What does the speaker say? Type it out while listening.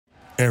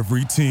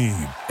Every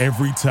team,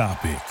 every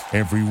topic,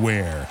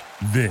 everywhere.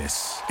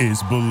 This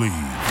is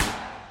Believe.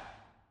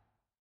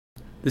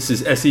 This is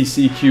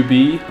SEC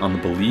QB on the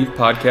Believe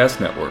Podcast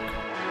Network.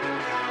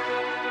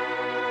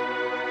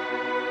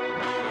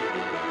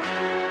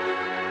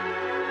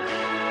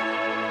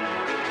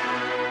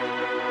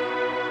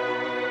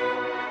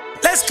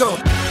 Let's go.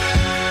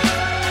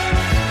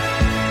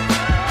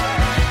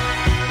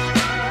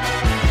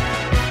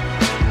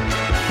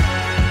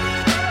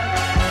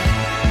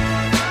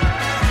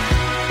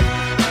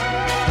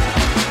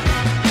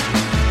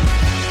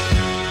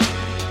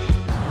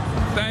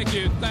 Thank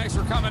you. Thanks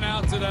for coming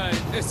out today.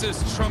 This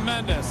is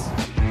tremendous.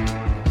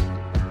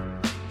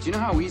 Do you know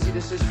how easy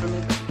this is for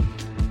me?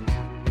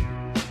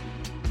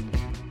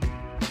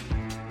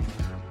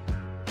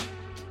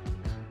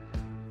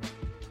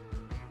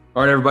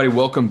 All right, everybody,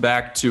 welcome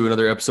back to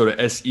another episode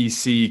of SEC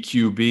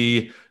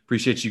QB.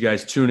 Appreciate you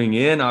guys tuning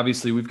in.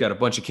 Obviously, we've got a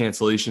bunch of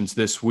cancellations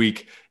this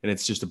week, and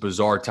it's just a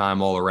bizarre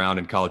time all around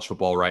in college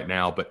football right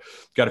now. But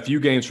got a few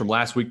games from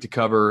last week to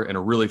cover and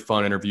a really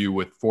fun interview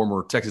with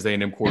former Texas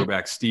A&M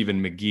quarterback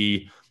Stephen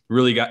McGee.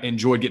 Really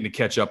enjoyed getting to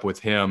catch up with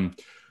him.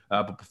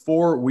 But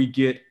before we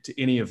get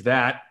to any of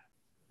that,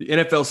 the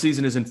NFL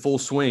season is in full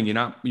swing.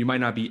 You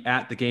might not be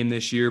at the game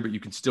this year, but you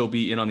can still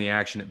be in on the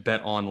action at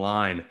Bet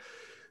Online.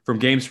 From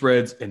game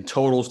spreads and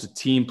totals to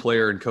team,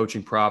 player, and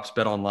coaching props,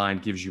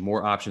 BetOnline gives you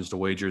more options to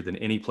wager than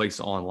any place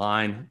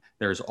online.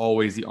 There's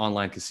always the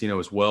online casino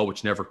as well,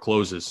 which never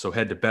closes. So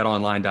head to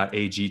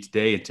betonline.ag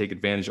today and take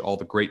advantage of all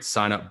the great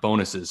sign-up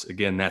bonuses.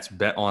 Again, that's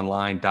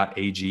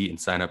betonline.ag and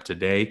sign up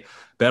today.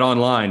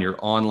 BetOnline, your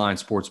online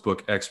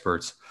sportsbook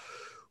experts.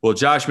 Well,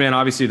 Josh, man,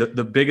 obviously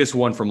the biggest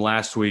one from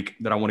last week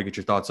that I want to get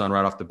your thoughts on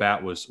right off the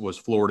bat was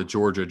Florida,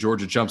 Georgia.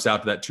 Georgia jumps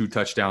out to that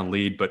 2-touchdown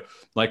lead. But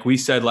like we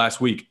said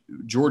last week,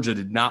 Georgia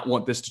did not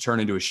want this to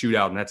turn into a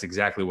shootout, and that's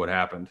exactly what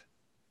happened.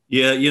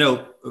 Yeah,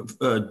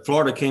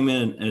 Florida came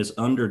in as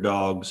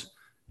underdogs,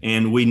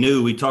 and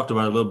we talked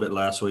about it a little bit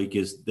last week,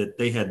 is that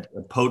they had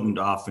a potent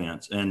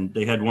offense, and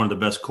they had one of the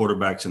best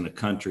quarterbacks in the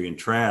country. And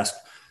Trask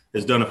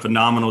has done a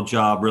phenomenal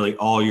job really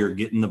all year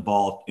getting the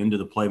ball into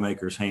the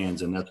playmakers'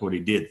 hands, and that's what he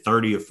did.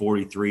 30 of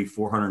 43,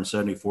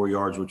 474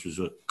 yards, which was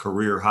a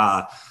career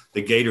high.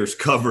 The Gators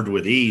covered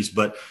with ease.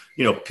 But,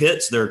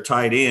 Pitts, their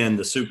tight end,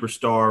 the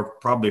superstar,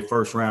 probably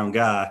first-round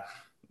guy,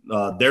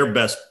 their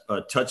best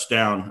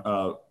touchdown,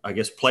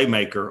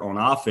 playmaker on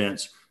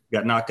offense,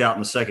 got knocked out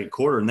in the second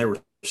quarter, and they were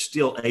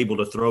still able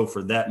to throw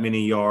for that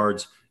many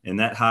yards and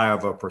that high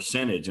of a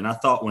percentage. And I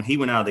thought when he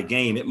went out of the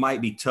game, it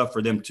might be tough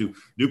for them to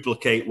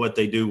duplicate what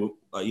they do,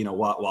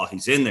 while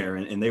he's in there.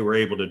 And they were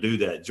able to do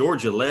that.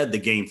 Georgia led the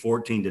game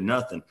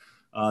 14-0.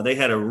 They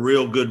had a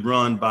real good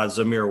run by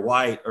Zamir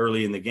White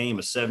early in the game,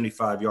 a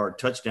 75-yard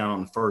touchdown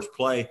on the first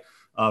play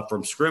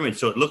from scrimmage.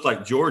 So it looked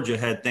like Georgia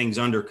had things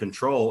under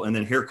control. And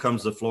then here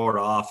comes the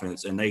Florida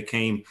offense, and they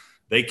came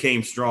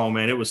strong,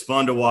 man. It was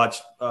fun to watch.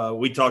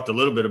 We talked a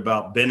little bit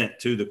about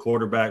Bennett, too, the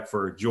quarterback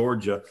for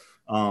Georgia.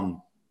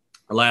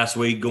 Last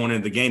week going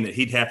into the game, that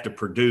he'd have to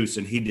produce,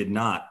 and he did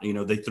not.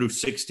 They threw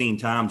 16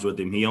 times with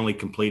him. He only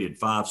completed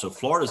 5. So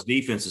Florida's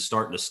defense is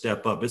starting to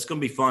step up. It's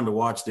going to be fun to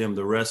watch them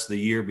the rest of the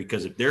year,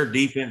 because if their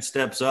defense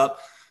steps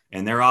up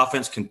and their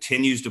offense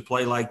continues to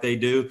play like they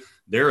do,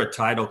 they're a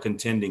title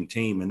contending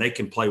team, and they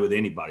can play with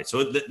anybody.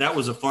 So that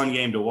was a fun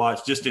game to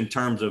watch, just in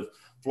terms of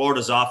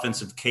Florida's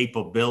offensive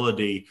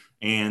capability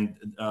and,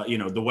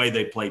 the way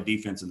they played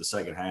defense in the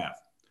second half.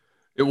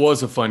 It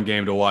was a fun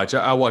game to watch.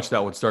 I watched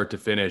that one start to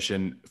finish,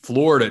 and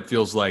Florida, it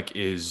feels like,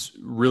 is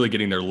really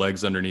getting their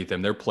legs underneath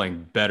them. They're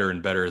playing better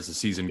and better as the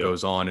season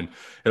goes on. And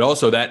it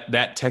also,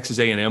 that Texas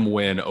A&M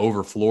win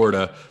over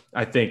Florida,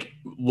 I think,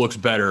 looks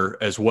better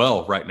as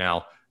well right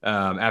now.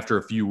 After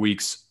a few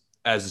weeks,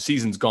 as the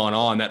season's gone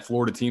on, that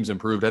Florida team's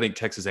improved. I think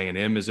Texas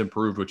A&M has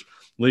improved, which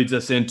leads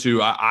us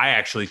into, I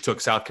actually took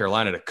South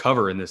Carolina to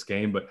cover in this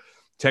game, but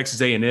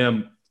Texas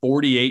A&M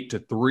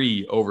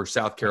 48-3 over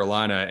South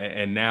Carolina,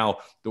 and now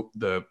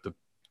the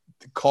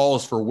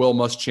calls for Will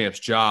Muschamp's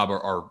job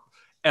are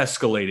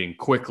escalating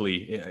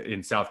quickly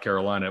in South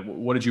Carolina.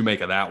 What did you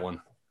make of that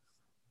one?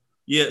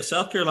 Yeah,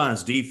 South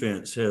Carolina's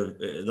defense have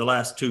the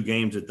last 2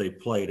 games that they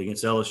played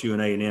against LSU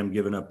and A&M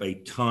given up a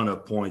ton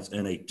of points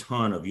and a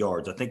ton of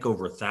yards. I think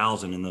over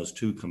 1,000 in those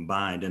 2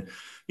 combined. And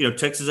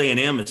Texas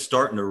A&M is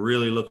starting to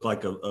really look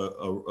like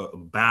a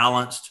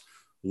balanced,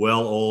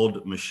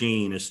 well-oiled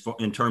machine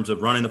in terms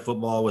of running the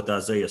football with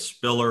Isaiah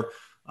Spiller.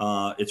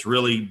 It's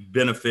really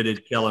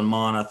benefited Kellen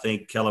Mond. I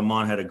think Kellen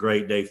Mond had a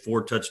great day,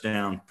 4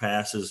 touchdown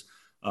passes,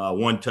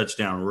 1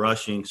 touchdown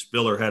rushing.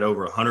 Spiller had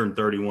over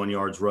 131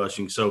 yards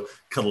rushing. So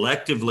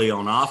collectively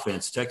on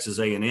offense, Texas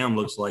A&M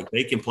looks like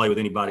they can play with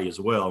anybody as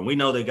well. And we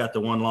know they got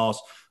the one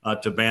loss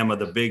to Bama,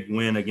 the big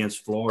win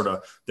against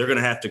Florida. They're going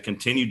to have to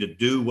continue to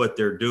do what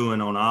they're doing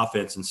on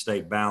offense and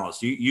stay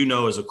balanced.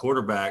 As a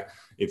quarterback,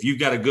 if you've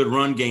got a good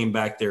run game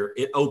back there,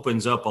 it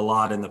opens up a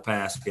lot in the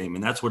pass game,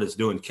 and that's what it's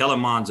doing. Kellen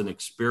Mond's an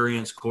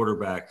experienced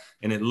quarterback,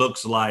 and it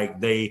looks like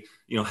they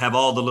have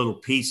all the little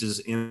pieces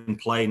in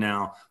play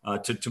now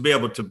to be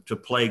able to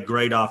play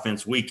great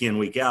offense week in,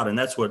 week out. And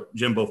that's what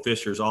Jimbo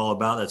Fisher is all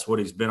about. That's what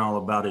he's been all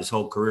about his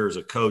whole career as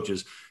a coach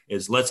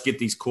is let's get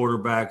these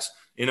quarterbacks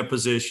in a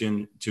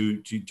position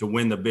to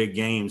win the big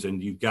games.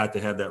 And you've got to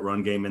have that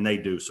run game, and they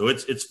do. So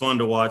it's fun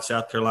to watch.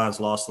 South Carolina's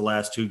lost the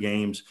last 2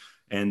 games.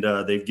 And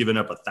they've given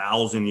up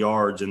 1,000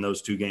 yards in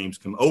those 2 games,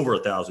 over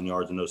 1,000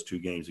 yards in those 2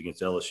 games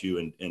against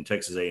LSU and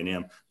Texas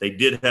A&M. They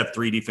did have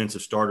 3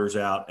 defensive starters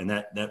out, and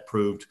that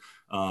proved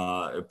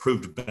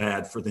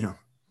bad for them.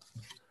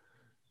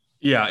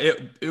 Yeah,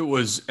 it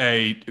was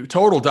a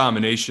total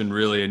domination,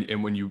 really.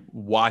 And when you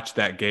watch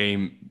that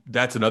game,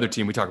 that's another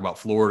team. We talk about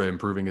Florida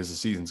improving as the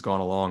season's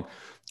gone along.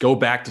 Go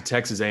back to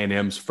Texas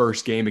A&M's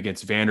first game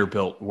against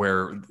Vanderbilt,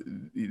 where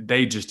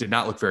they just did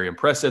not look very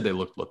impressive. They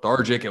looked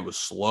lethargic. It was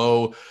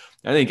slow.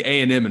 I think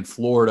A&M and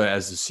Florida,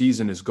 as the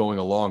season is going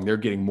along, they're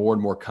getting more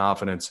and more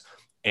confidence,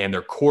 and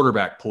their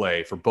quarterback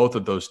play for both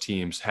of those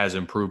teams has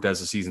improved as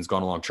the season's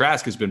gone along.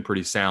 Trask has been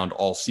pretty sound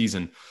all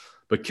season,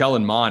 but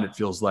Kellen Mond, it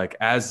feels like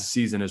as the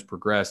season has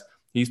progressed,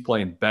 he's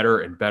playing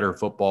better and better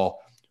football,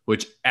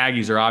 which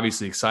Aggies are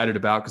obviously excited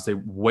about because they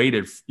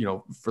waited,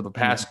 for the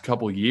past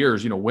couple of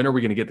years, when are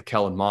we going to get the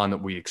Kellen Mond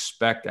that we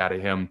expect out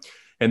of him?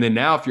 And then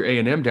now if you're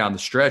A&M down the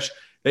stretch,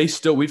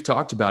 we've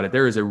talked about it.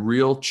 There is a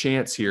real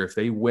chance here if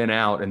they win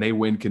out and they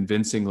win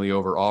convincingly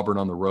over Auburn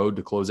on the road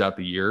to close out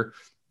the year,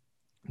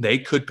 they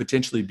could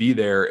potentially be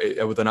there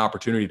with an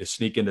opportunity to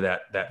sneak into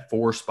that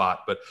 4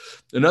 spot. But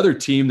another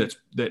team that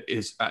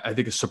is, I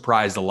think, has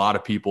surprised a lot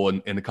of people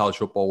in the college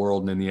football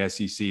world and in the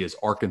SEC is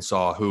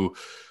Arkansas, who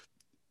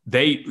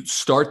they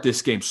start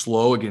this game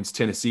slow against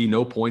Tennessee,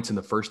 no points in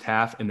the first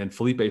half. And then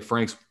Felipe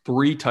Franks,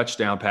 3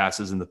 touchdown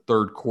passes in the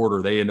third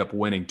quarter. They end up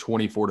winning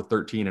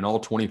 24-13, and all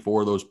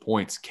 24 of those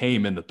points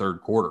came in the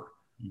third quarter.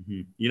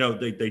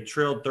 Mm-hmm. They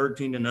trailed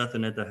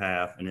 13-0 at the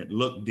half, and it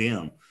looked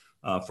dim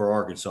for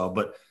Arkansas.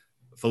 But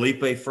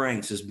Felipe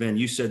Franks has been,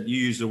 you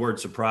used the word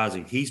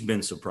surprising. He's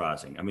been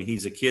surprising. I mean,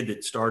 he's a kid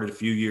that started a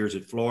few years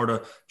at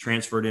Florida,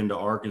 transferred into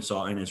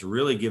Arkansas, and has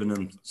really given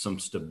them some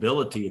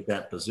stability at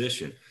that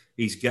position.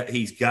 He's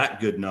got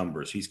good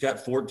numbers. He's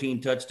got 14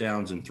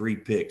 touchdowns and 3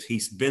 picks.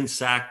 He's been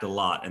sacked a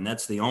lot, and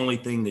that's the only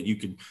thing that you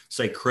could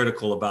say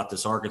critical about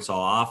this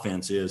Arkansas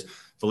offense is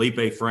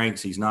Felipe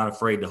Franks. He's not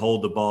afraid to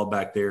hold the ball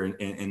back there,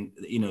 and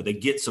they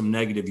get some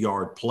negative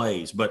yard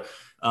plays. But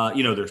they're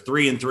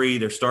 3-3.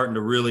 They're starting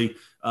to really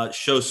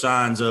show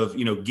signs of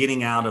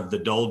getting out of the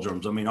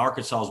doldrums. I mean,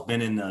 Arkansas has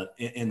been in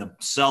the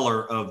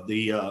cellar of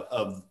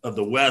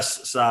the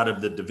west side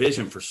of the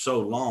division for so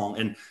long,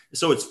 and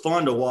so it's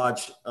fun to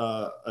watch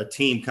a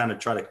team kind of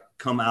try to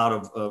come out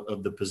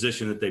of the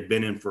position that they've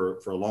been in for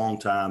a long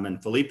time.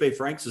 And Felipe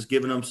Franks has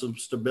given them some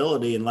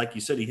stability. And like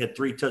you said, he had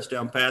 3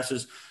 touchdown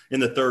passes in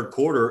the third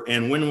quarter.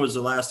 And when was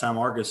the last time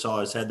Arkansas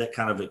has had that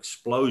kind of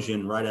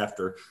explosion right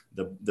after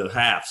the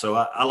half? So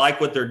I like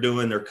what they're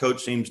doing. Their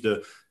coach seems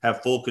to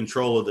have full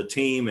control of the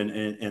team,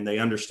 and they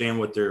understand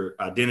what their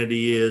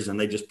identity is, and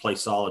they just play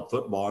solid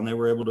football. And they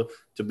were able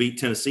to beat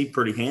Tennessee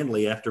pretty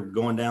handily after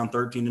going down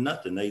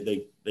 13-0.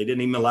 They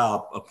didn't even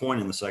allow a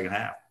point in the second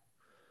half.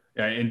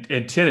 Yeah,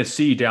 and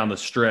Tennessee down the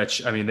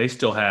stretch, I mean, they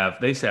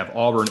have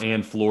Auburn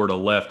and Florida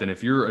left. And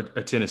if you're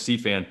a Tennessee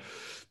fan,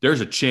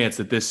 there's a chance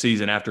that this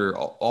season, after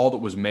all that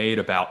was made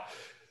about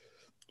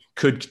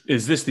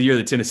is this the year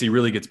that Tennessee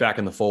really gets back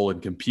in the fold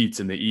and competes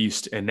in the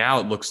East? And now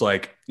it looks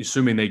like,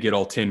 assuming they get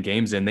all 10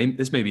 games in,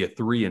 this may be a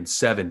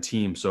 3-7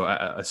 team. So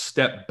a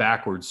step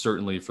backwards,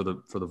 certainly for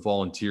the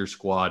Volunteer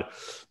squad.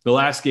 The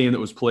last game that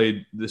was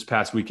played this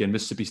past weekend,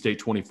 Mississippi State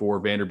 24,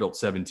 Vanderbilt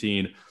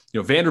 17.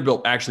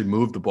 Vanderbilt actually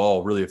moved the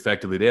ball really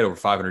effectively. They had over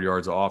 500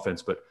 yards of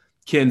offense, but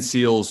Ken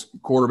Seals,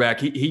 quarterback,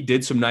 he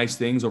did some nice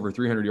things, over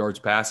 300 yards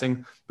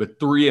passing, but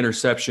 3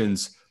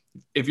 interceptions.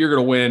 If you're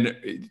going to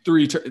win,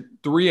 three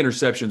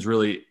interceptions,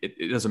 really,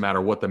 it doesn't matter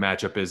what the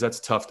matchup is.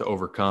 That's tough to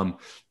overcome.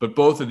 But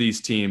both of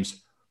these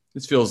teams,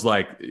 this feels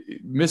like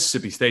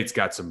Mississippi State's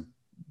got some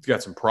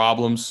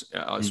problems,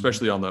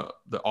 especially on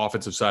the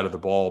offensive side of the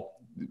ball.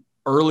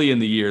 Early in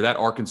the year, that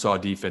Arkansas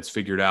defense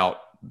figured out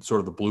sort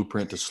of the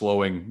blueprint to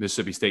slowing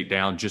Mississippi State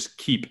down. Just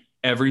keep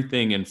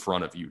everything in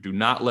front of you. Do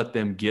not let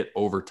them get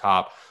over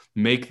top.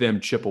 Make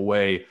them chip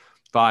away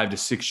 5 to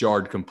 6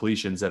 yard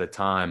completions at a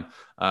time.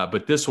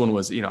 But this one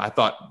was, I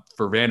thought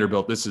for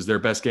Vanderbilt, this is their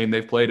best game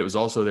they've played. It was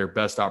also their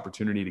best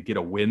opportunity to get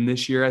a win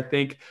this year, I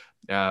think.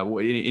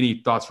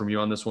 Any thoughts from you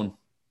on this one?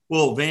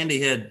 Well,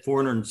 Vandy had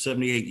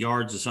 478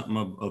 yards or something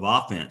of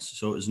offense.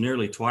 So it was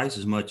nearly twice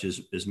as much as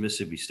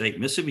Mississippi State.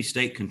 Mississippi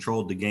State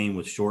controlled the game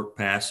with short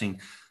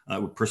passing,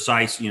 with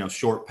precise,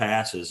 short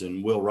passes,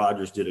 and Will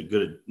Rogers did a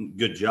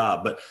good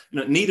job. But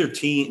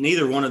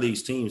neither one of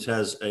these teams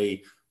has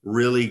a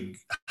really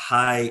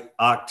high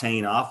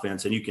octane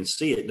offense, and you can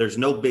see it. There's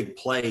no big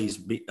plays,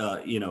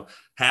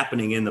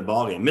 happening in the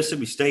ballgame.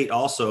 Mississippi State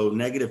also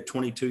negative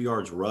 22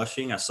 yards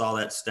rushing. I saw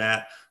that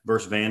stat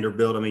versus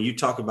Vanderbilt. I mean, you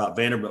talk about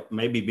Vanderbilt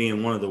maybe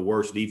being one of the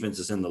worst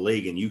defenses in the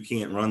league, and you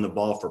can't run the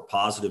ball for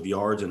positive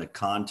yards in a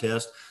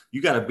contest.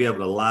 You got to be able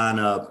to line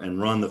up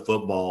and run the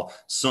football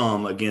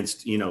some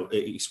against,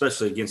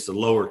 especially against the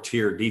lower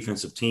tier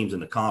defensive teams in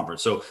the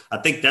conference. So I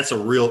think that's a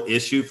real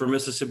issue for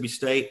Mississippi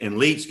State. And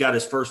Leach got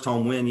his first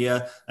home win.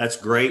 Yeah, that's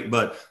great.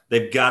 But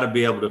they've got to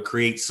be able to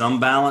create some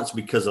balance,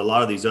 because a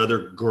lot of these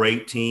other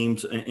great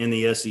teams in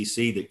the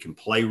SEC that can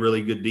play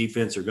really good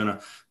defense are going to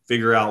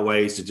figure out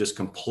ways to just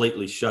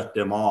completely shut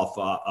them off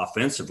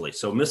offensively.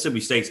 So Mississippi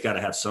State's got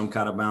to have some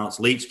kind of balance.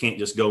 Leach can't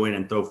just go in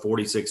and throw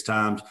 46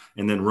 times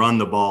and then run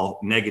the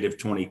ball negative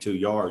 22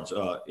 yards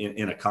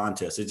in a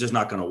contest. It's just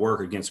not going to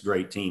work against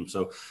great teams.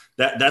 So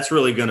that's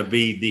really going to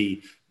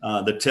be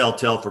the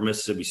telltale for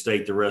Mississippi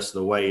State the rest of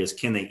the way, is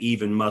can they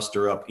even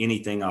muster up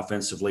anything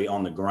offensively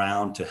on the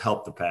ground to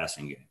help the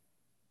passing game?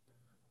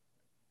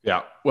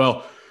 Yeah,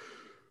 well,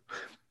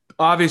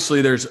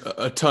 obviously, there's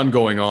a ton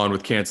going on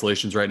with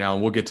cancellations right now,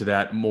 and we'll get to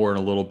that more in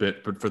a little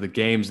bit. But for the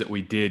games that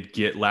we did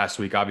get last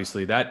week,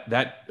 obviously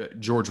that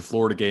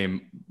Georgia-Florida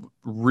game,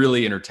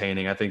 really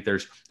entertaining. I think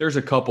there's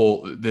a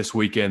couple this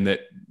weekend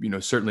that,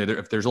 certainly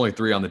if there's only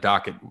 3 on the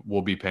docket,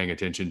 we'll be paying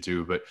attention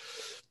to. But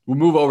we'll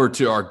move over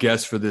to our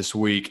guests for this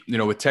week.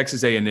 With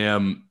Texas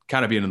A&M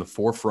kind of being in the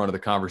forefront of the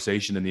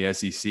conversation in the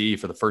SEC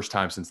for the first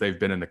time since they've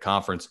been in the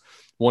conference,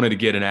 wanted to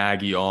get an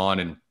Aggie on,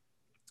 and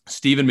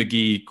Stephen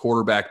McGee,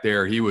 quarterback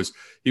there, he was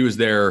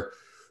there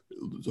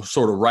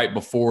sort of right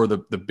before the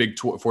Big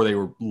 12, before they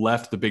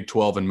left the Big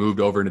 12 and moved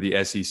over into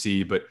the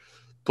SEC, but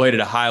played at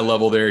a high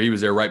level there. He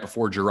was there right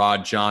before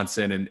Gerard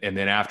Johnson, and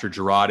then after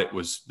Gerard, it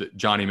was the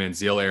Johnny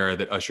Manziel era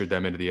that ushered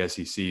them into the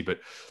SEC.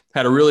 But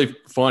had a really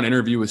fun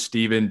interview with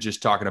Stephen,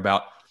 just talking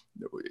about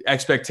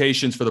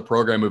expectations for the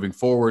program moving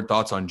forward,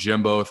 thoughts on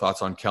Jimbo,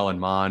 thoughts on Kellen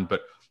Mond,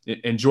 but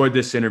enjoyed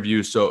this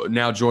interview. So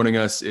now joining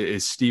us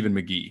is Stephen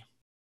McGee.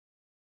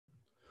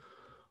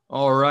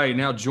 All right,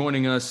 now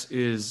joining us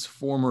is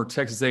former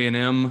Texas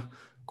A&M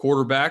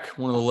quarterback,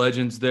 one of the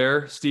legends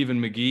there, Stephen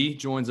McGee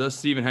joins us.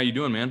 Stephen, how you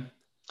doing, man?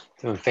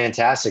 Doing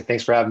fantastic.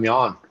 Thanks for having me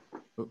on.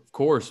 Of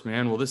course,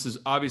 man. Well, this is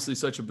obviously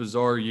such a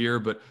bizarre year,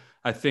 but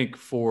I think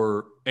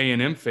for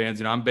A&M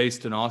fans, I'm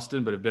based in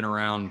Austin, but have been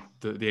around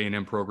the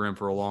A&M program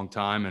for a long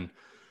time. And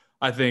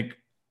I think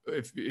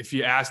if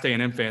you asked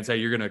A&M fans, hey,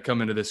 you're going to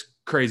come into this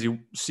crazy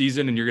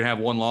season and you're going to have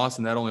one loss,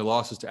 and that only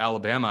loss is to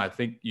Alabama, I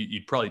think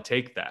you'd probably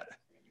take that.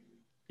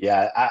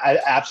 Yeah, I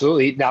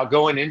absolutely. Now,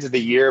 going into the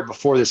year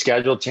before the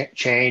schedule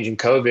change and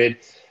COVID,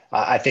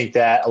 I think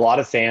that a lot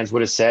of fans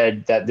would have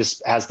said that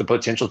this has the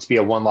potential to be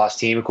a one-loss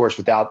team, of course,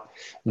 without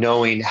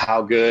knowing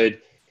how good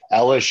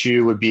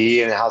LSU would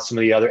be and how some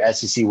of the other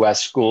SEC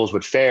West schools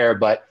would fare.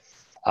 But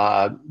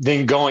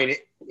then going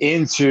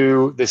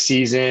into the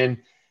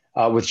season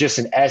with just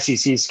an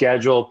SEC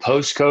schedule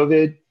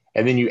post-COVID,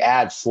 and then you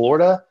add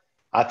Florida,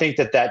 I think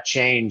that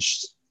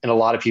changed in a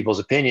lot of people's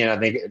opinion. I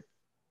think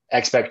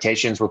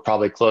expectations were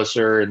probably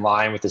closer in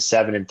line with the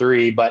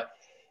 7-3, but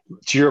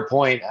to your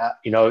point,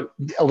 a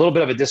little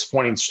bit of a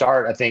disappointing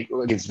start, I think,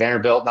 against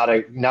Vanderbilt. Not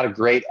a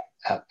great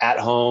at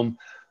home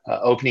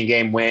opening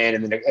game win,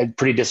 and then a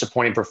pretty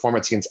disappointing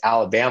performance against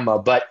Alabama.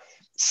 But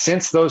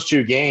since those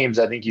 2 games,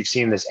 I think you've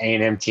seen this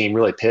A&M team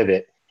really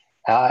pivot,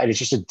 and it's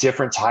just a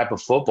different type of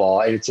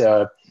football. It's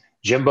a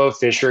Jimbo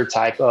Fisher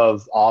type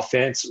of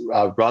offense,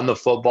 run the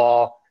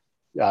football,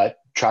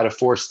 try to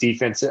force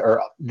defense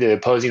or the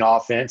opposing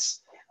offense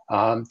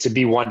to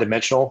be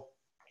one-dimensional.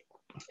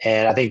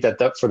 And I think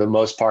that for the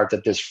most part,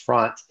 that this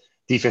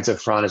defensive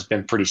front has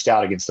been pretty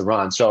stout against the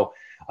run. So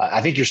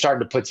I think you're starting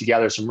to put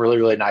together some really,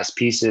 really nice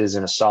pieces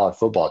in a solid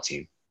football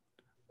team.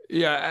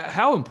 Yeah.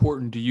 How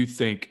important do you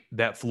think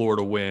that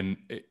Florida win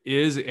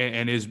is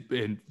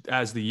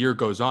as the year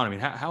goes on? I mean,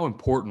 how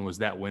important was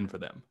that win for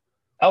them?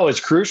 Oh, it's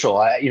crucial.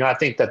 I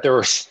think that there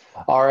was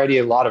already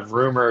a lot of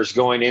rumors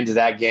going into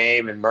that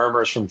game and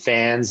murmurs from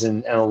fans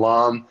and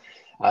alum,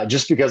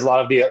 just because a lot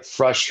of the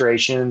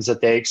frustrations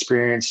that they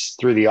experienced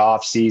through the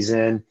off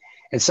season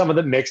and some of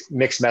the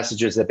mixed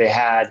messages that they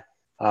had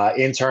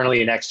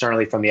internally and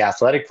externally from the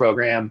athletic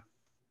program.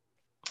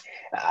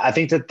 I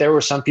think that there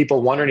were some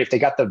people wondering if they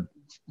got the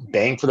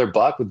bang for their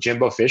buck with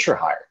Jimbo Fisher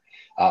hire.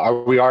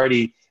 Are we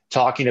already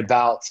talking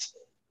about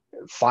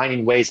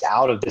finding ways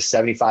out of this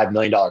 $75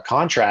 million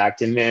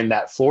contract? And then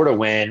that Florida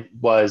win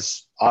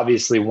was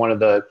obviously one of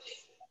the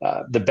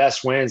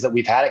best wins that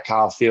we've had at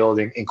Kyle Field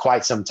in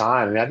quite some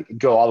time. I mean, I could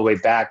go all the way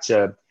back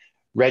to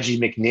Reggie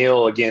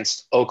McNeil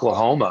against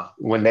Oklahoma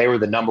when they were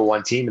the number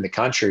 1 team in the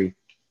country.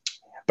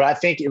 But I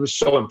think it was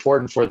so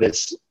important for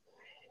this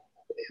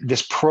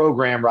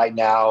program right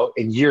now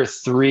in year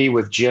 3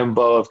 with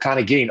Jimbo of kind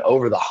of getting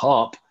over the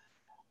hump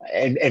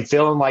and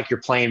feeling like you're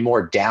playing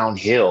more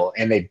downhill.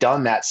 And they've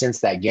done that since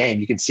that game.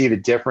 You can see the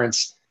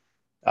difference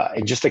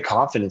in just the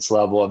confidence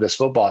level of this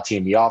football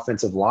team. The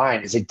offensive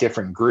line is a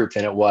different group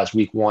than it was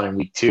week 1 and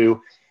week 2.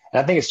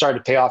 And I think it started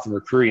to pay off in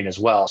recruiting as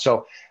well.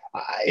 So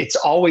it's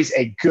always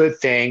a good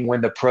thing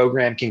when the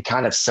program can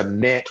kind of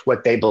submit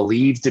what they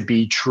believe to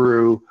be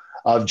true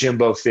of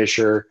Jimbo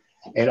Fisher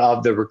and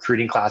of the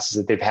recruiting classes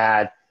that they've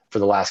had for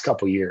the last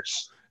couple of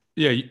years.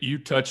 Yeah, you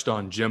touched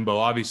on Jimbo.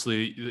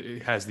 Obviously,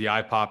 it has the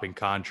eye-popping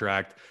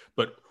contract,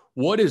 but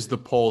what is the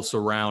pulse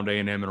around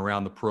A&M and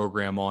around the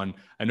program on?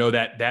 I know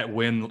that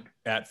win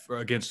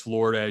against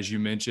Florida, as you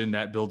mentioned,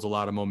 that builds a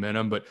lot of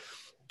momentum. But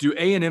do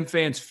A&M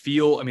fans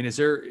feel? I mean,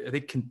 are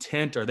they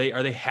content? Are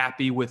they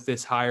happy with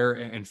this hire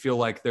and feel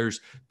like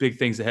there's big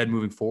things ahead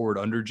moving forward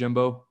under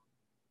Jimbo?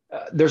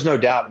 There's no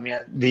doubt. I mean,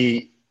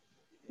 the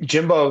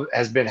Jimbo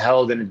has been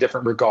held in a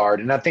different regard.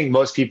 And I think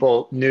most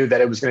people knew that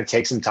it was going to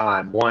take some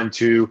time.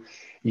 1-2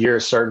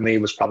 years certainly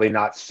was probably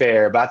not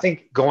fair. But I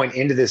think going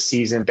into this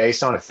season,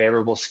 based on a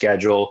favorable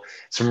schedule,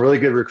 some really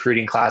good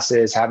recruiting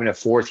classes, having a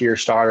fourth-year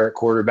starter at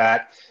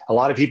quarterback, a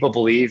lot of people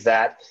believe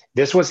that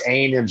this was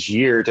A&M's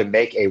year to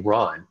make a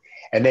run.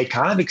 And they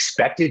kind of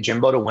expected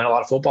Jimbo to win a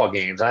lot of football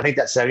games. And I think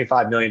that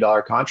 $75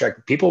 million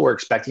contract, people were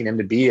expecting him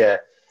to be a,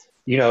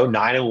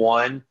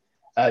 9-1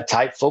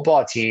 type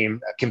football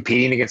team,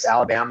 competing against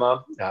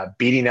Alabama,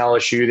 beating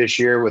LSU this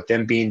year with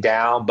them being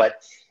down.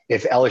 But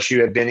if LSU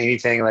had been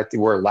anything like they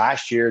were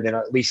last year, then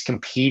at least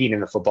competing in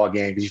the football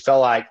game, because you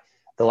felt like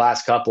the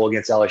last couple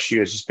against LSU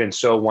has just been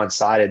so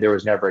one-sided, there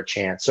was never a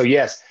chance. So,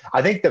 yes,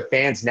 I think the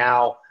fans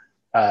now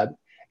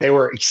they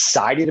were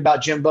excited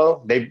about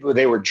Jimbo.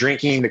 They were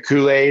drinking the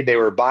Kool-Aid. They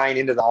were buying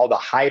into all the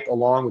hype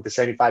along with the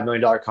 $75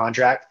 million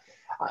contract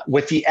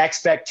with the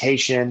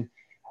expectation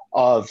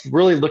of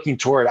really looking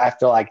toward, I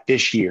feel like,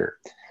 this year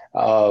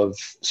of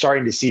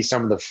starting to see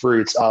some of the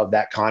fruits of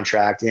that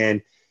contract.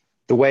 And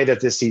the way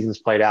that this season's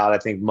played out, I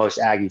think most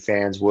Aggie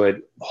fans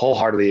would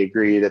wholeheartedly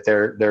agree that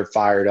they're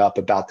fired up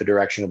about the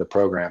direction of the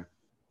program.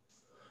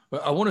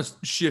 I want to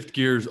shift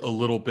gears a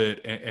little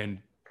bit and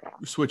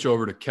switch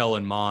over to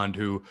Kellen Mond,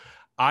 who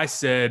I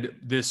said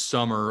this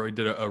summer, I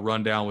did a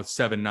rundown with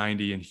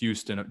 790 in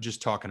Houston,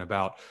 just talking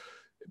about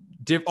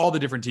all the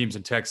different teams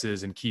in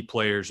Texas and key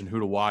players and who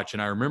to watch.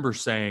 And I remember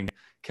saying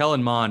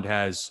Kellen Mond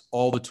has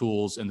all the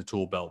tools in the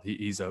tool belt.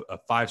 He's a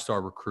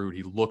 5-star recruit.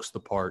 He looks the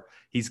part.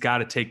 He's got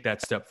to take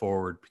that step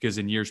forward, because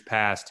in years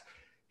past,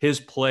 his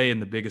play in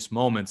the biggest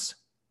moments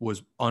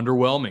was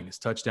underwhelming. His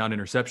touchdown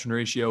interception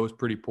ratio was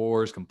pretty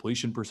poor. His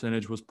completion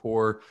percentage was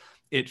poor.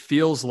 It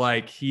feels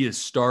like he is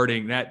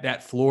starting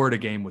that Florida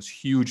game was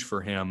huge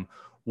for him.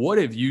 What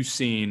have you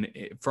seen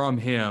from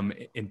him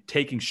in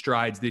taking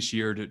strides this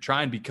year to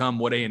try and become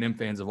what A&M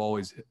fans have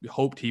always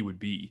hoped he would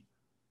be?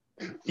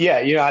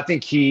 Yeah, I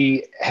think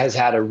he has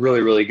had a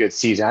really, really good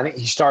season. I think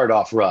he started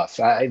off rough.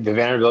 The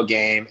Vanderbilt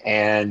game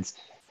and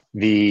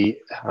the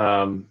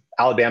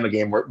Alabama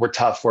game were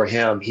tough for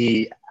him.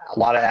 A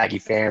lot of Aggie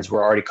fans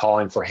were already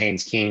calling for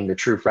Haynes King, the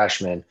true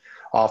freshman,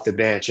 off the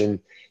bench. And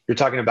you're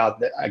talking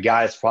about a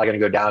guy that's probably going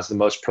to go down as the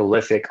most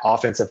prolific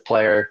offensive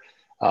player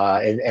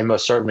and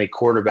most certainly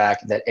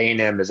quarterback that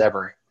A&M has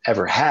ever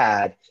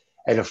had,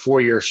 and a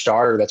 4-year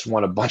starter that's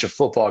won a bunch of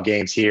football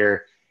games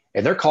here.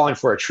 And they're calling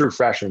for a true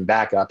freshman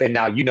backup. And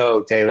now,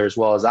 Taylor, as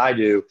well as I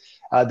do,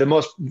 the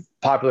most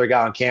popular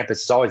guy on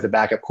campus is always the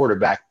backup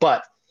quarterback.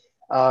 But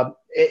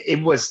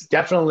it was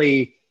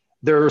definitely,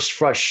 there's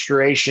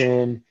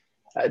frustration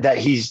that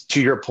he's,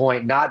 to your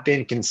point, not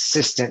been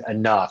consistent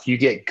enough. You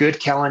get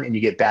good Kellen and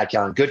you get bad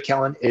Kellen. Good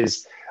Kellen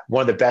is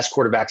one of the best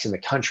quarterbacks in the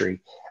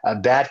country.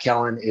 Bad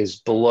Kellen is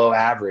below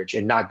average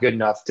and not good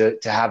enough to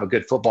have a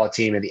good football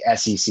team in the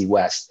SEC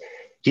West.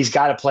 He's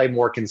got to play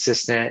more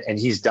consistent, and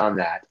he's done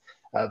that.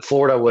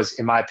 Florida was,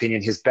 in my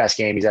opinion, his best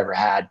game he's ever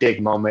had.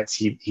 Big moments.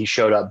 He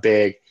showed up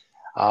big.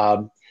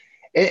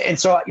 And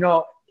so,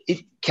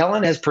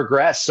 Kellen has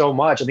progressed so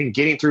much. I think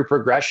getting through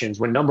progressions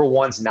when number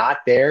one's not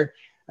there,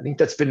 I think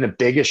that's been the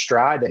biggest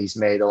stride that he's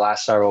made the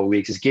last several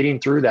weeks, is getting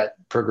through that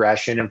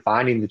progression and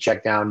finding the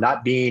check down,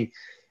 not being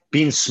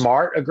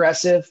smart,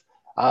 aggressive,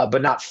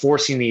 but not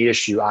forcing the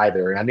issue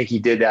either. And I think he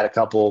did that a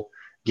couple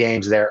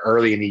games there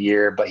early in the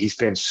year, but he's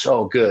been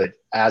so good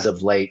as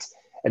of late.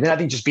 And then I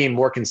think just being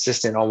more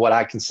consistent on what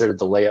I consider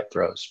the layup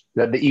throws,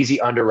 the easy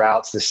under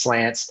routes, the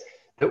slants.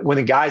 When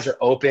the guys are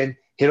open,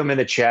 hit them in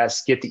the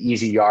chest, get the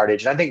easy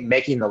yardage. And I think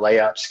making the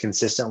layups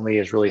consistently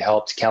has really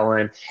helped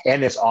Kellen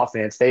and this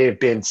offense. They have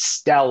been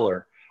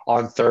stellar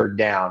on third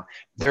down.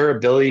 Their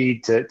ability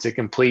to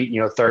complete,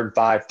 3rd and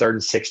 5, 3rd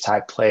and 6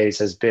 type plays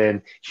has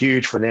been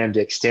huge for them to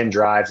extend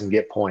drives and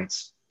get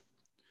points.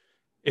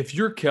 If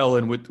you're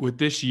Kellen with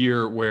this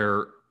year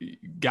where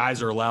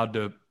guys are allowed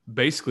to,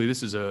 basically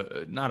this is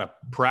not a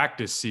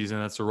practice season,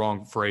 that's the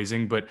wrong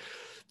phrasing, but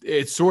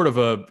it's sort of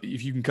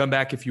if you can come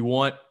back if you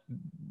want,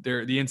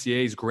 the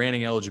NCAA is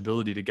granting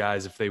eligibility to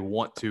guys if they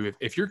want to.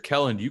 If you're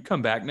Kellen, do you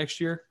come back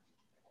next year?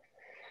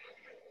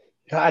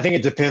 I think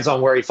it depends on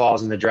where he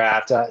falls in the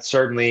draft.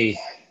 Certainly,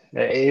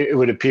 it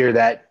would appear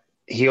that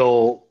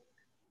he'll,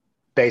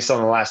 based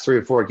on the last 3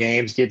 or 4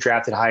 games, get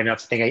drafted high enough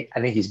to think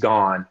I think he's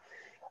gone.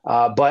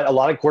 But a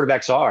lot of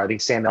quarterbacks are. I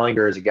think Sam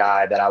Ehlinger is a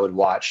guy that I would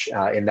watch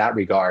in that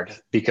regard,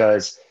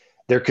 because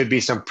there could be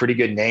some pretty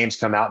good names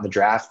come out in the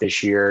draft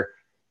this year.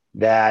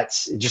 That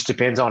it just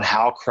depends on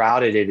how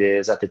crowded it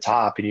is at the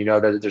top, and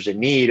that there's a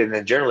need. And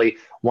then generally,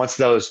 once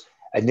those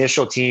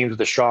initial teams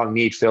with a strong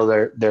need fill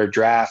their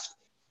draft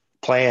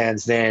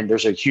plans, then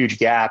there's a huge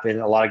gap and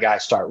a lot of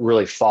guys start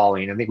really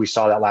falling. I think we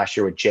saw that last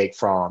year with Jake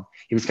Fromm.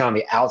 He was kind of on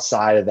the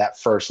outside of that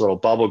first little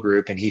bubble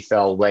group and he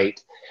fell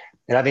late.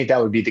 And I think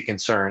that would be the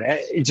concern.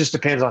 It just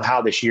depends on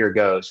how this year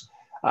goes.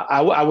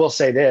 I will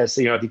say this,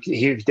 if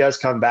he does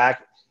come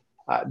back,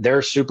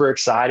 they're super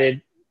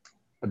excited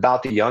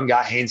about the young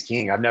guy, Haynes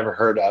King. I've never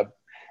heard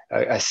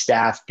a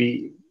staff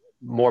be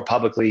more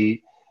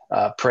publicly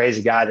praise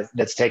a guy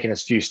that's taken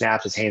as few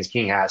snaps as Haynes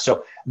King has.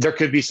 So there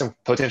could be some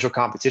potential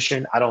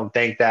competition. I don't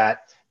think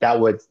that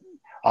would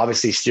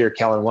obviously steer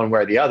Kellen one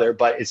way or the other,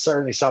 but it's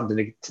certainly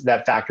something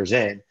that factors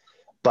in.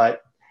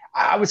 But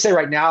I would say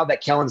right now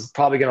that Kellen's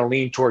probably going to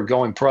lean toward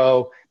going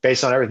pro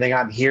based on everything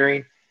I'm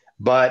hearing.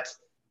 But,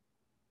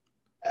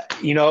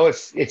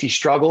 if he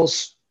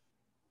struggles,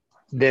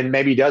 then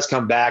maybe he does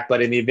come back.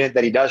 But in the event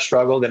that he does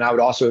struggle, then I would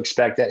also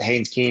expect that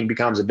Haynes King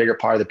becomes a bigger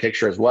part of the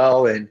picture as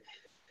well. And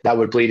that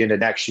would bleed into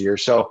next year.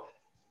 So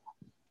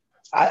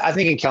I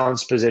think in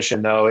Kellen's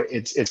position, though,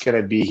 it's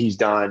going to be he's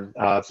done,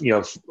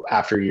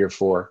 after year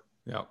 4.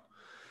 Yeah.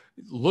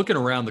 Looking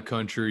around the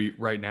country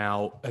right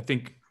now, I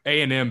think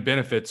A&M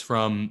benefits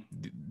from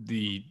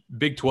the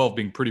Big 12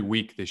 being pretty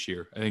weak this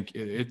year. I think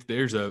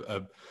there's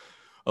a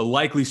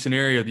likely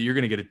scenario that you're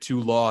going to get a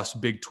 2-loss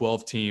Big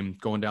 12 team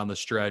going down the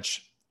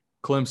stretch.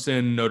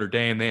 Clemson, Notre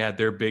Dame, they had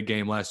their big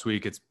game last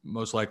week. It's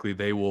most likely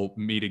they will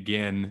meet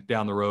again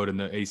down the road in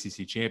the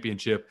ACC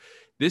championship.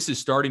 This is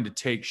starting to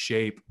take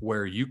shape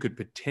where you could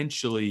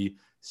potentially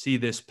see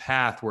this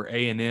path where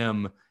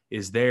A&M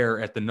is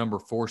there at the number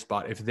 4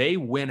 spot. If they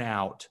win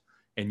out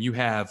and you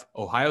have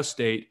Ohio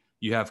State,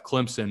 you have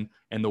Clemson,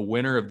 and the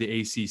winner of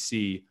the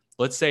ACC,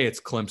 let's say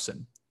it's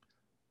Clemson.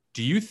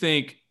 Do you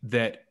think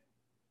that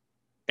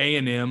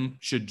A&M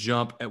should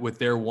jump with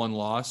their 1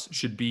 loss,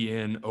 should be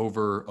in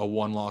over a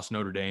 1-loss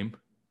Notre Dame?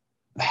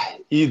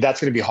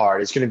 That's going to be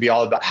hard. It's going to be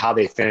all about how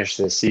they finish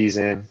this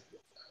season.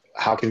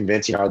 How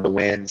convincing are the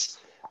wins?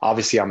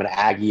 Obviously, I'm an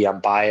Aggie. I'm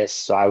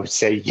biased, so I would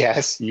say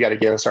yes. You got to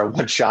give us our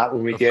 1 shot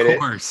when we get it. Of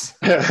course.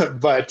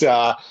 But,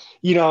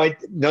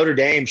 Notre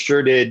Dame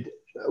sure did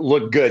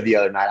look good the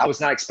other night. I was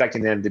not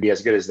expecting them to be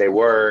as good as they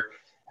were.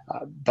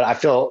 But I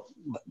feel,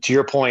 to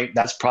your point,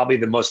 that's probably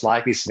the most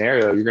likely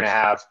scenario. You're going to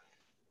have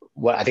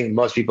what I think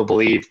most people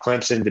believe,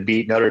 Clemson to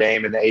beat Notre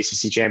Dame in the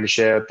ACC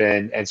championship.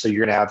 And so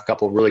you're going to have a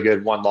couple of really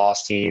good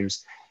 1-loss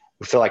teams.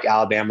 We feel like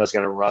Alabama is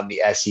going to run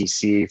the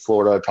SEC.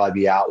 Florida would probably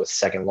be out with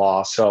 2nd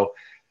loss. So,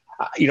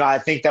 I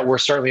think that we're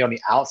certainly on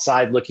the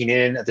outside looking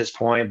in at this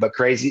point, but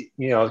crazy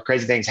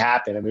things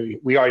happen. I mean,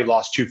 we already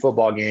lost 2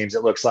 football games.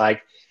 It looks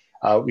like,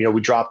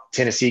 we dropped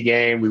Tennessee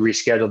game. We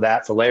rescheduled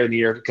that for later in the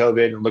year for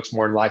COVID. And it looks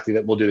more than likely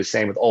that we'll do the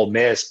same with Ole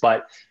Miss.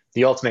 But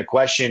the ultimate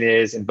question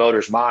is, in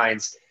voters'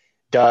 minds,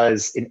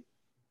 does an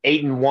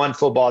 8-1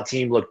 football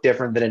team look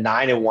different than a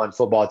 9-1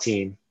 football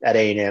team at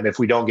A&M if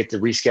we don't get to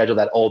reschedule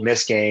that Ole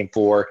Miss game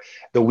for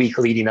the week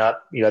leading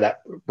up,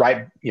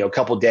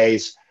 couple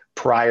days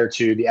prior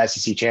to the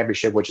SEC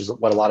championship, which is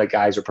what a lot of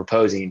guys are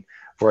proposing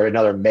for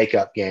another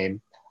makeup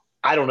game?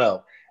 I don't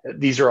know.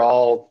 These are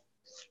all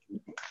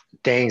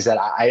things that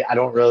I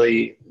don't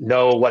really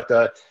know what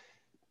the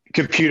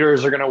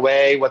computers are going to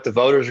weigh, what the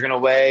voters are going to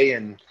weigh.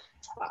 And,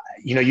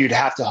 you'd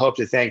have to hope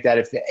to think that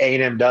if the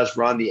A&M does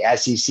run the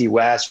SEC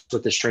West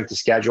with the strength of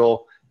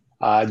schedule,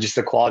 just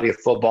the quality of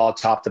football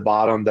top to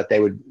bottom, that they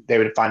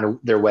would find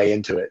their way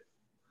into it.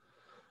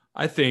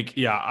 I think,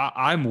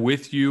 I'm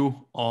with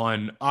you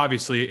on,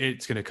 obviously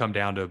it's going to come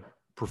down to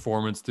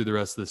performance through the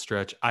rest of the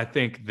stretch. I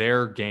think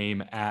their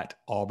game at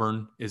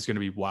Auburn is going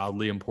to be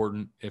wildly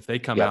important. If they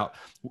come out,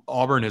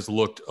 Auburn has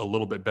looked a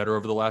little bit better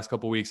over the last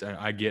couple of weeks.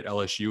 I get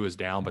LSU is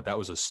down, but that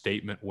was a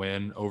statement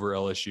win over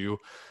LSU.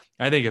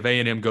 I think if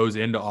A&M goes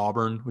into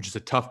Auburn, which is a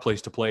tough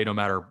place to play,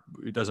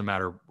 it doesn't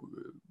matter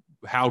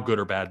how good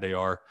or bad they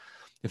are.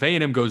 If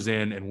A&M goes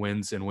in and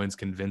wins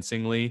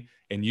convincingly,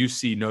 and you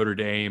see Notre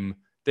Dame,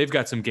 they've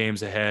got some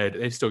games ahead.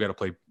 They've still got to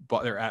play.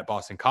 They're at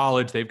Boston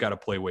College. They've got to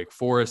play Wake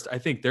Forest. I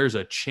think there's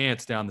a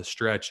chance down the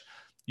stretch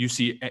you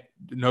see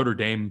Notre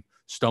Dame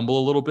stumble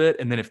a little bit.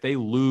 And then if they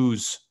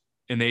lose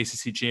in the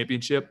ACC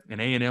championship and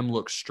A&M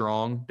looks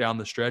strong down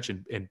the stretch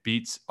and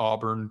beats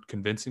Auburn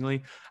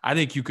convincingly, I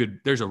think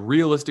there's a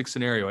realistic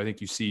scenario. I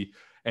think you see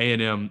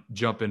A&M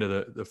jump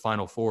into the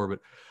Final Four. But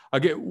I'll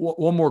get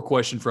one more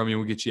question from you and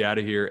we'll get you out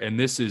of here. And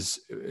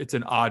it's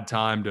an odd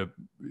time to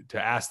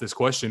ask this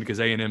question because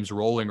A&M's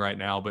rolling right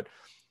now. But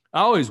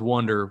I always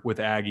wonder with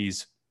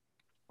Aggies,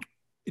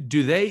 do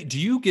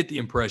you get the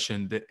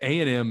impression that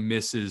A&M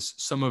misses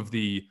some of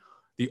the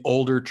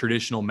older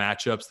traditional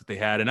matchups that they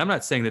had? And I'm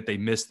not saying that they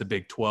miss the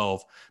Big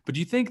 12, but do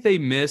you think they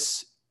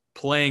miss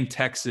playing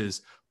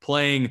Texas,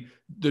 playing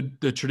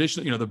the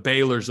traditional, the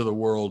Baylors of the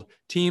world,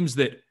 teams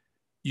that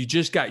you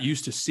just got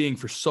used to seeing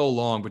for so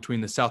long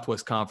between the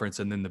Southwest Conference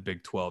and then the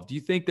Big 12? Do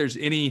you think there's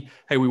we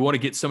want to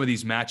get some of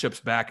these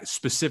matchups back,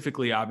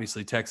 specifically,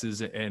 obviously,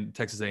 Texas and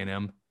Texas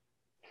A&M?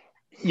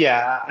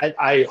 Yeah,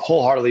 I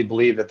wholeheartedly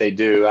believe that they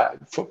do.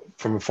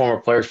 From a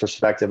former player's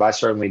perspective, I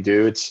certainly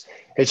do. It's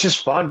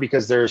just fun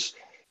because there's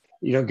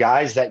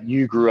guys that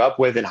you grew up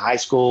with in high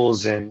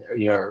schools and,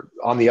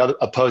 on the other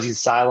opposing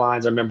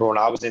sidelines. I remember when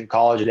I was in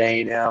college at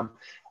A&M,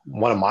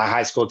 one of my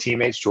high school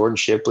teammates, Jordan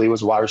Shipley,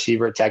 was a wide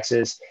receiver at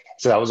Texas.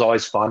 So that was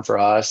always fun for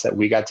us that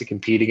we got to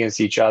compete against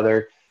each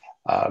other.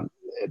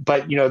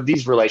 But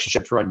these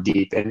relationships run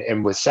deep,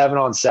 and with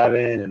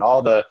 7-on-7 and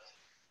all the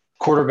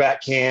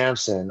quarterback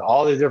camps and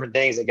all the different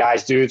things that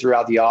guys do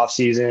throughout the off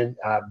season,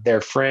 they're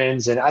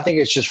friends. And I think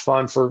it's just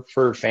fun for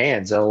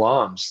fans and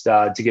alums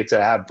to get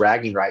to have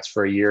bragging rights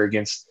for a year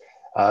against,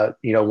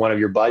 one of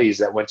your buddies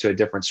that went to a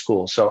different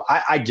school. So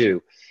I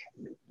do.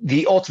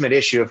 The ultimate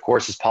issue, of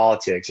course, is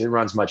politics. It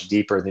runs much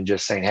deeper than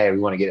just saying, hey, we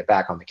want to get it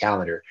back on the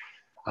calendar.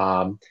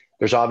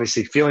 There's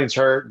obviously feelings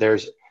hurt.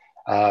 There's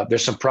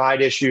some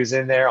pride issues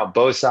in there on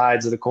both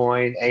sides of the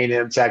coin,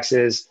 A&M,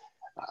 Texas.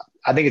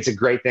 I think it's a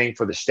great thing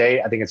for the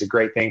state. I think it's a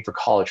great thing for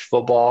college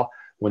football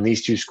when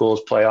these two schools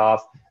play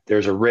off.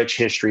 There's a rich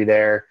history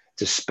there.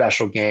 It's a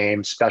special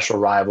game, special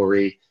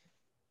rivalry.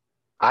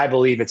 I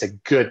believe it's a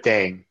good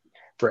thing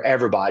for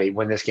everybody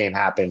when this game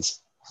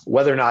happens.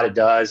 Whether or not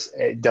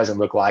it doesn't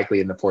look likely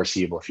in the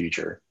foreseeable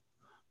future.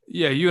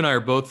 Yeah, you and I are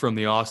both from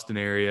the Austin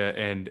area,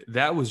 and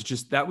that was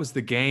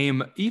the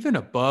game, even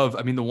above.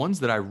 I mean, the ones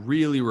that I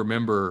really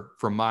remember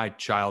from my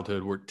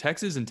childhood were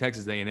Texas and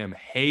Texas A&M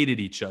hated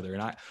each other.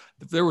 And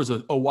there was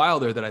a while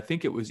there that I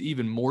think it was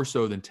even more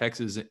so than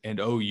Texas and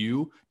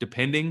OU,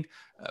 depending.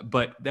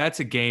 But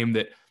that's a game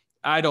that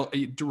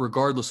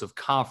regardless of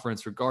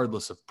conference,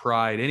 regardless of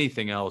pride,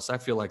 anything else, I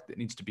feel like it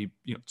needs to be,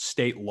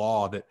 state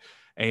law that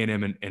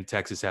A&M and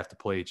Texas have to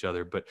play each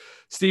other. But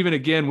Stephen,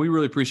 again, we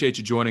really appreciate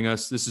you joining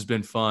us. This has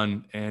been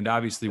fun. And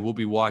obviously we'll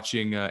be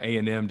watching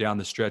A&M down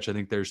the stretch. I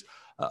think there's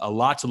a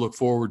lot to look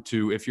forward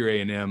to if you're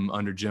A&M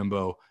under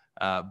Jimbo.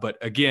 But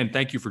again,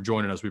 thank you for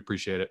joining us. We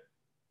appreciate it.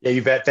 Yeah,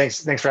 you bet.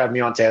 Thanks for having me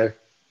on, Taylor.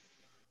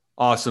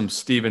 Awesome.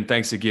 Stephen,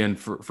 thanks again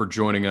for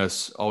joining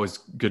us. Always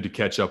good to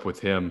catch up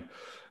with him.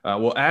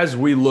 Well, as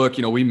we look,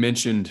 we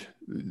mentioned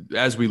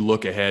as we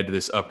look ahead to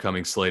this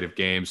upcoming slate of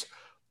games,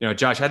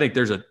 Josh, I think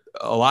there's a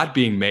lot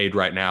being made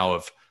right now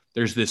of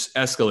there's this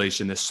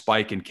escalation, this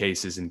spike in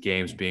cases and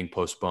games being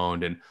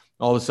postponed. And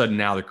all of a sudden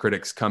now the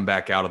critics come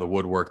back out of the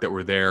woodwork that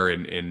were there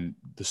in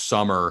the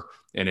summer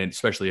and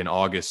especially in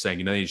August saying,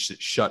 you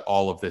should shut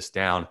all of this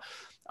down.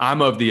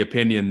 I'm of the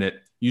opinion that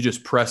you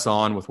just press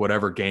on with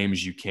whatever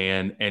games you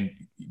can and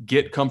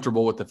get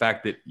comfortable with the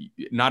fact that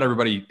not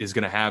everybody is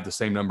going to have the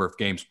same number of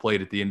games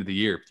played at the end of the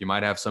year. You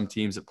might have some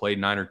teams that played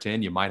 9 or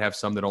 10. You might have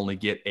some that only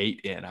get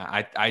 8 in.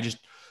 I just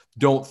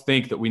don't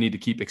think that we need to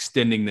keep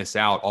extending this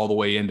out all the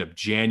way into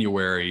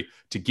January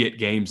to get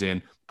games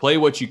in. Play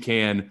what you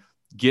can,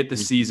 get the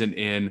season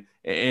in.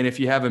 And if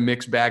you have a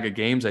mixed bag of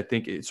games, I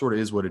think it sort of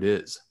is what it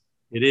is.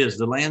 It is.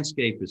 The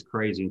landscape is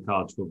crazy in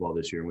college football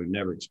this year, and we've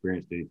never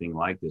experienced anything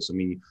like this. I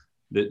mean,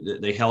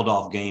 they held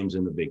off games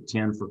in the Big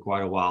Ten for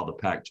quite a while. The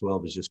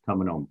Pac-12 is just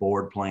coming on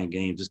board playing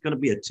games. It's going to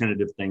be a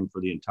tentative thing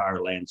for the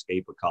entire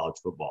landscape of college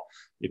football.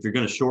 If you're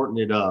going to shorten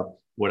it up,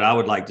 what I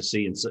would like to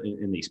see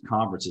in these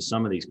conferences,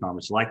 some of these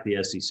conferences, like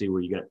the SEC,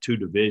 where you got 2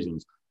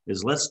 divisions,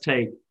 is let's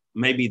take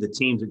maybe the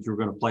teams that you're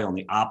going to play on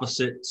the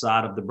opposite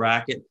side of the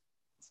bracket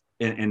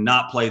and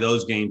not play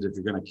those games if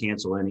you're going to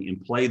cancel any,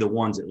 and play the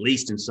ones at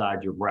least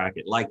inside your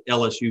bracket, like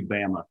LSU,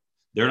 Bama.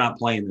 They're not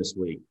playing this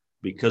week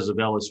because of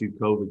LSU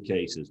COVID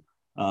cases.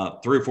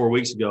 3 or 4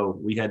 weeks ago,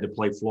 we had to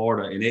play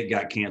Florida, and it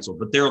got canceled.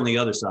 But they're on the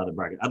other side of the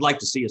bracket. I'd like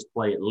to see us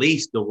play at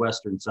least the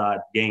western side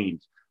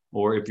games.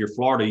 Or if you're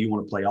Florida, you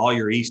want to play all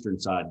your eastern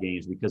side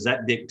games, because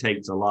that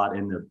dictates a lot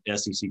in the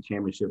SEC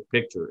championship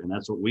picture. And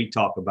that's what we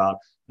talk about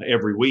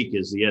every week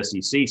is the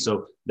SEC.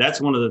 So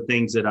that's one of the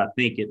things that I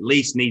think at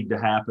least need to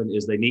happen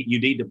is you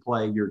need to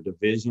play your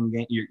division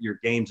game, your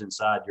games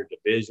inside your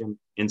division,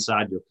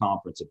 inside your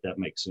conference, if that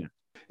makes sense.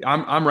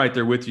 I'm right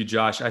there with you,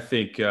 Josh. I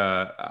think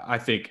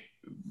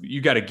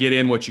you got to get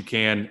in what you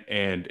can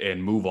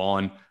and move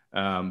on.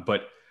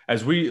 But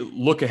as we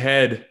look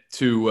ahead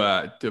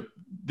to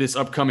this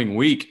upcoming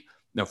week,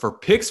 now for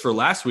picks for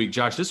last week,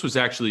 Josh, this was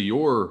actually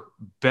your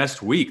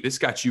best week. This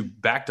got you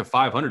back to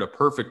 500, a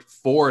perfect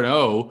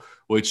 4-0,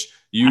 which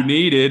you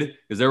needed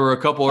because there were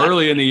a couple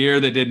early in the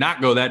year that did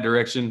not go that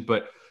direction.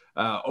 But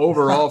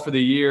overall for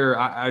the year,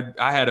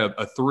 I had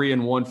a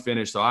 3-1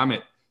 finish. So I'm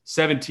at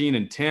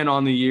 17-10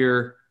 on the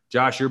year.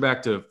 Josh, you're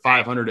back to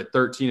 500 at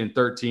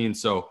 13-13.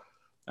 So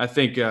I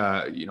think,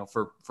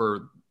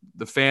 for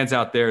the fans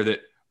out there that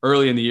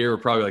early in the year,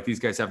 we're probably like, these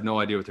guys have no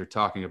idea what they're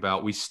talking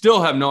about. We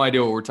still have no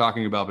idea what we're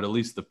talking about, but at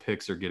least the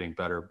picks are getting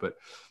better. But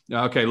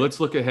okay, let's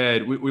look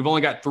ahead. We've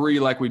only got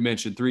 3, like we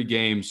mentioned, 3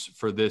 games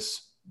for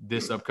this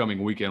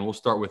upcoming weekend. We'll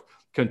start with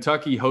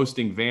Kentucky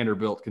hosting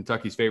Vanderbilt.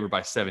 Kentucky's favored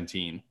by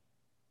 17.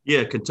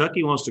 Yeah,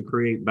 Kentucky wants to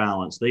create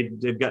balance.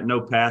 They've got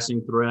no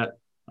passing threat.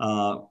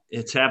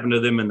 It's happened to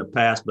them in the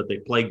past, but they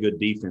play good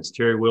defense.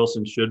 Terry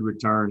Wilson should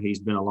return. He's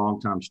been a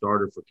longtime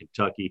starter for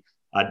Kentucky.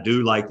 I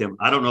do like them.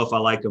 I don't know if I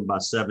like them by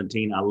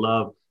 17. I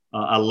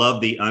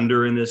love the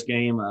under in this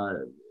game.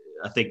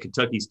 I think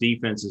Kentucky's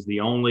defense is the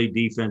only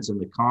defense in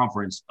the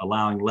conference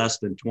allowing less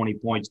than 20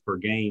 points per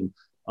game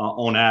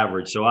on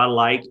average. So I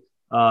like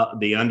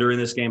the under in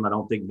this game. I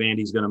don't think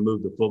Vandy's going to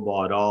move the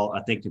football at all.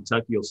 I think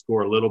Kentucky will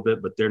score a little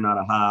bit, but they're not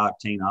a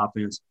high-octane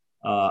offense.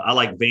 I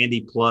like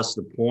Vandy plus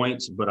the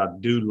points, but I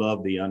do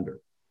love the under.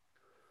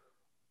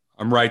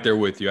 I'm right there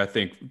with you. I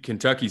think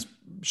Kentucky's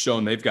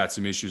shown they've got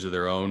some issues of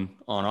their own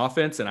on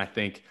offense, and I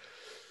think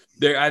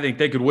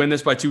they could win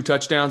this by 2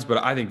 touchdowns,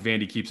 but I think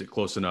Vandy keeps it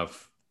close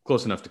enough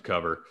to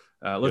cover.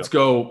 Let's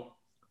go.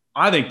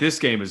 I think this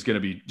game is going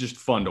to be just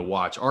fun to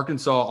watch.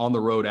 Arkansas on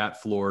the road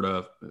at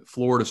Florida.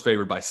 Florida's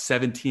favored by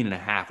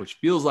 17.5, which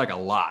feels like a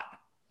lot.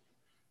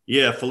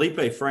 Yeah,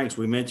 Felipe Franks,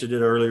 we mentioned it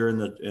earlier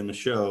in the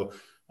show.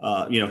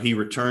 He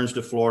returns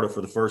to Florida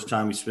for the first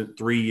time. He spent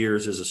 3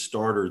 years as a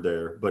starter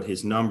there, but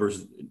his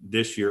numbers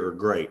this year are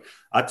great.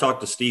 I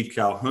talked to Steve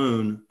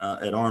Calhoun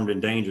at Armed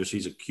and Dangerous.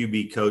 He's a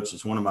QB coach.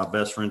 It's one of my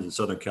best friends in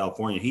Southern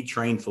California. He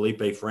trained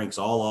Felipe Franks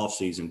all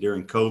offseason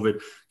during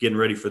COVID, getting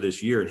ready for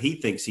this year, and he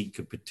thinks he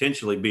could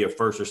potentially be a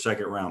first or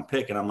second round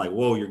pick. And I'm like,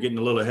 whoa, you're getting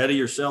a little ahead of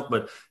yourself,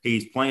 but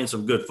he's playing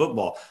some good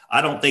football.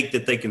 I don't think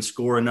that they can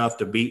score enough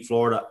to beat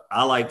Florida.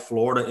 I like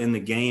Florida in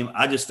the game.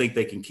 I just think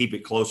they can keep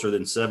it closer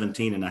than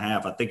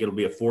 17.5. I think it'll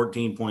be a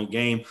 14-point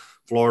game.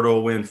 Florida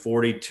will win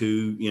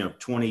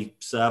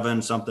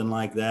 42-27, something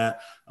like that.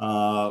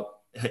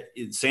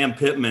 Sam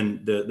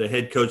Pittman, the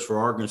head coach for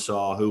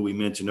Arkansas, who we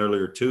mentioned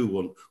earlier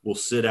too, will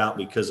sit out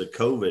because of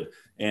COVID,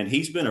 and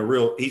he's been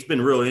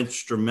real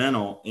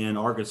instrumental in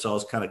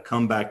Arkansas's kind of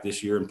comeback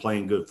this year and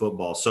playing good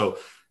football. So,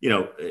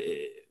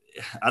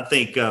 I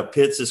think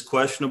Pitts is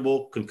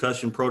questionable,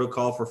 concussion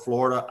protocol for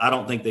Florida. I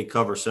don't think they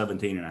cover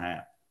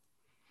 17.5.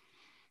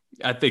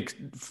 I think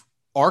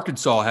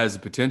Arkansas has the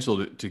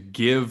potential to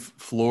give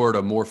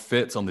Florida more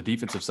fits on the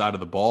defensive side of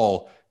the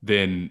ball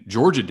than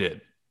Georgia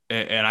did.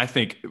 And I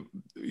think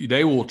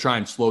they will try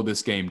and slow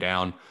this game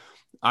down.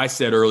 I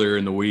said earlier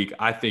in the week,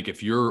 I think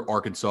if you're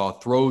Arkansas,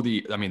 throw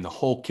the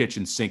whole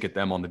kitchen sink at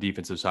them on the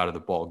defensive side of the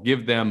ball.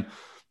 Give them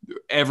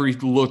every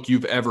look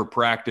you've ever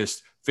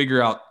practiced.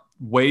 Figure out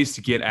ways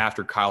to get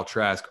after Kyle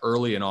Trask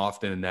early and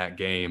often in that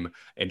game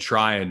and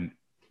try and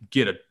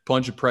get a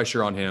bunch of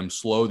pressure on him,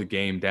 slow the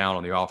game down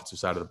on the offensive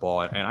side of the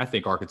ball. And I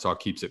think Arkansas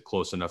keeps it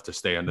close enough to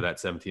stay under that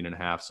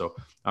 17.5. So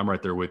I'm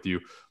right there with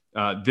you.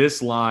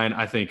 This line,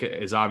 I think,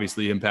 is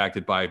obviously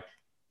impacted by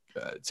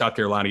South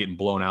Carolina getting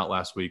blown out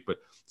last week. But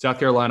South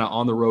Carolina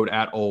on the road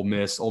at Ole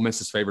Miss. Ole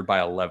Miss is favored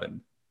by 11.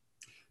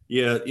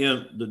 Yeah,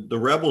 the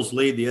Rebels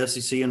lead the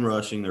SEC in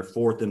rushing. They're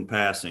 4th in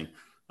passing.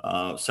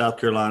 South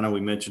Carolina,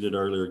 we mentioned it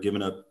earlier,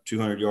 giving up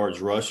 200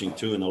 yards rushing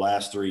in the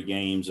last 3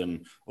 games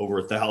and over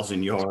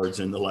 1,000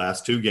 yards in the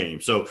last 2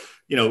 games. So,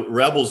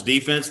 Rebels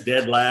defense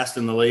dead last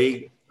in the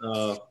league.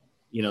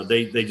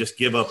 They just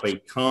give up a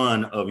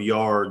ton of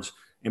yards.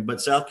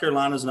 But South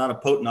Carolina's not a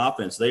potent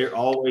offense. They're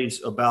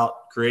always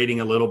about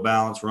creating a little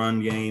balanced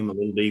run game, a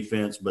little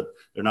defense, but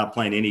they're not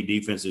playing any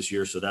defense this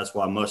year, so that's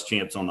why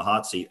Muschamp's on the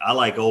hot seat. I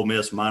like Ole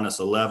Miss minus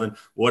 11.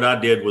 What I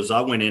did was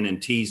I went in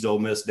and teased Ole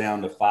Miss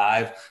down to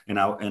 5, and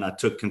I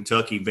took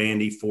Kentucky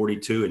Vandy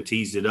 42 and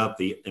teased it up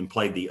and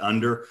played the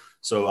under.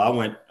 So I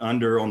went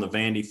under on the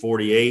Vandy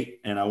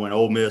 48, and I went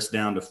Ole Miss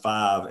down to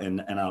 5,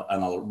 and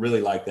I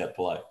really like that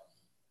play.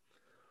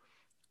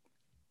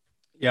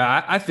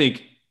 Yeah, I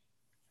think –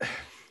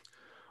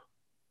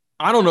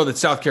 I don't know that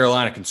South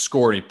Carolina can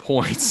score any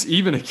points,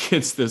 even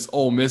against this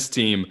Ole Miss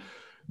team.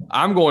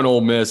 I'm going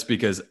Ole Miss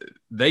because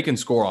they can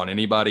score on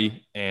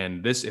anybody.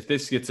 And if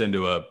this gets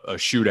into a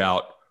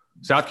shootout,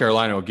 South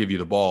Carolina will give you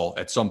the ball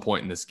at some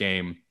point in this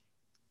game.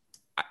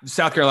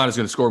 South Carolina is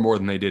going to score more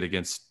than they did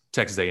against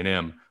Texas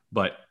A&M.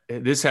 But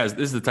this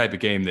is the type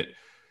of game that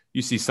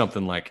you see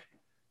something like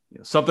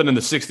something in the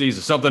 60s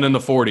or something in the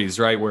 40s,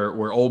 right,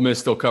 where Ole Miss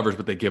still covers,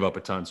 but they give up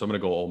a ton. So I'm going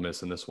to go Ole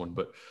Miss in this one.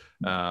 But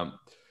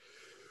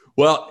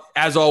well,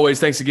 as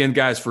always, thanks again,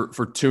 guys,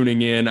 for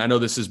tuning in. I know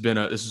this is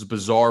a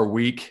bizarre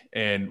week,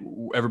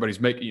 and everybody's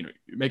making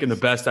the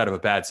best out of a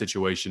bad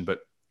situation.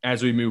 But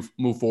as we move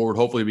forward,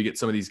 hopefully we get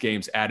some of these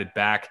games added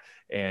back,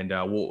 and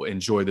we'll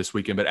enjoy this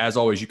weekend. But as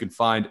always, you can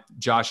find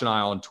Josh and I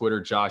on Twitter.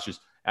 Josh is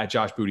at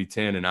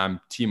JoshBooty10, and I'm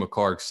T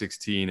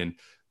McCarg16. And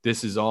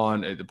this is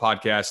on the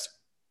podcast.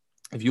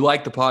 If you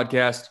like the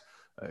podcast,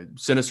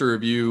 send us a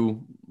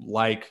review,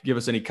 give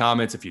us any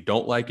comments. If you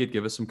don't like it,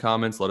 give us some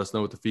comments. Let us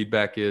know what the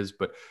feedback is.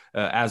 But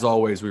as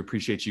always, we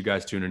appreciate you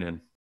guys tuning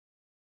in.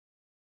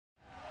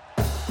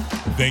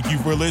 Thank you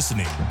for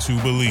listening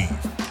to Believe.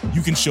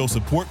 You can show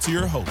support to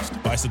your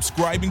host by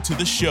subscribing to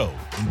the show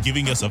and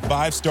giving us a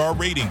 5-star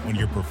rating on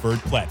your preferred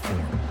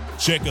platform.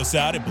 Check us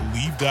out at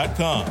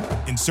Believe.com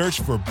and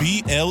search for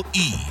BLEAV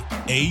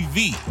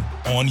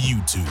on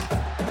YouTube.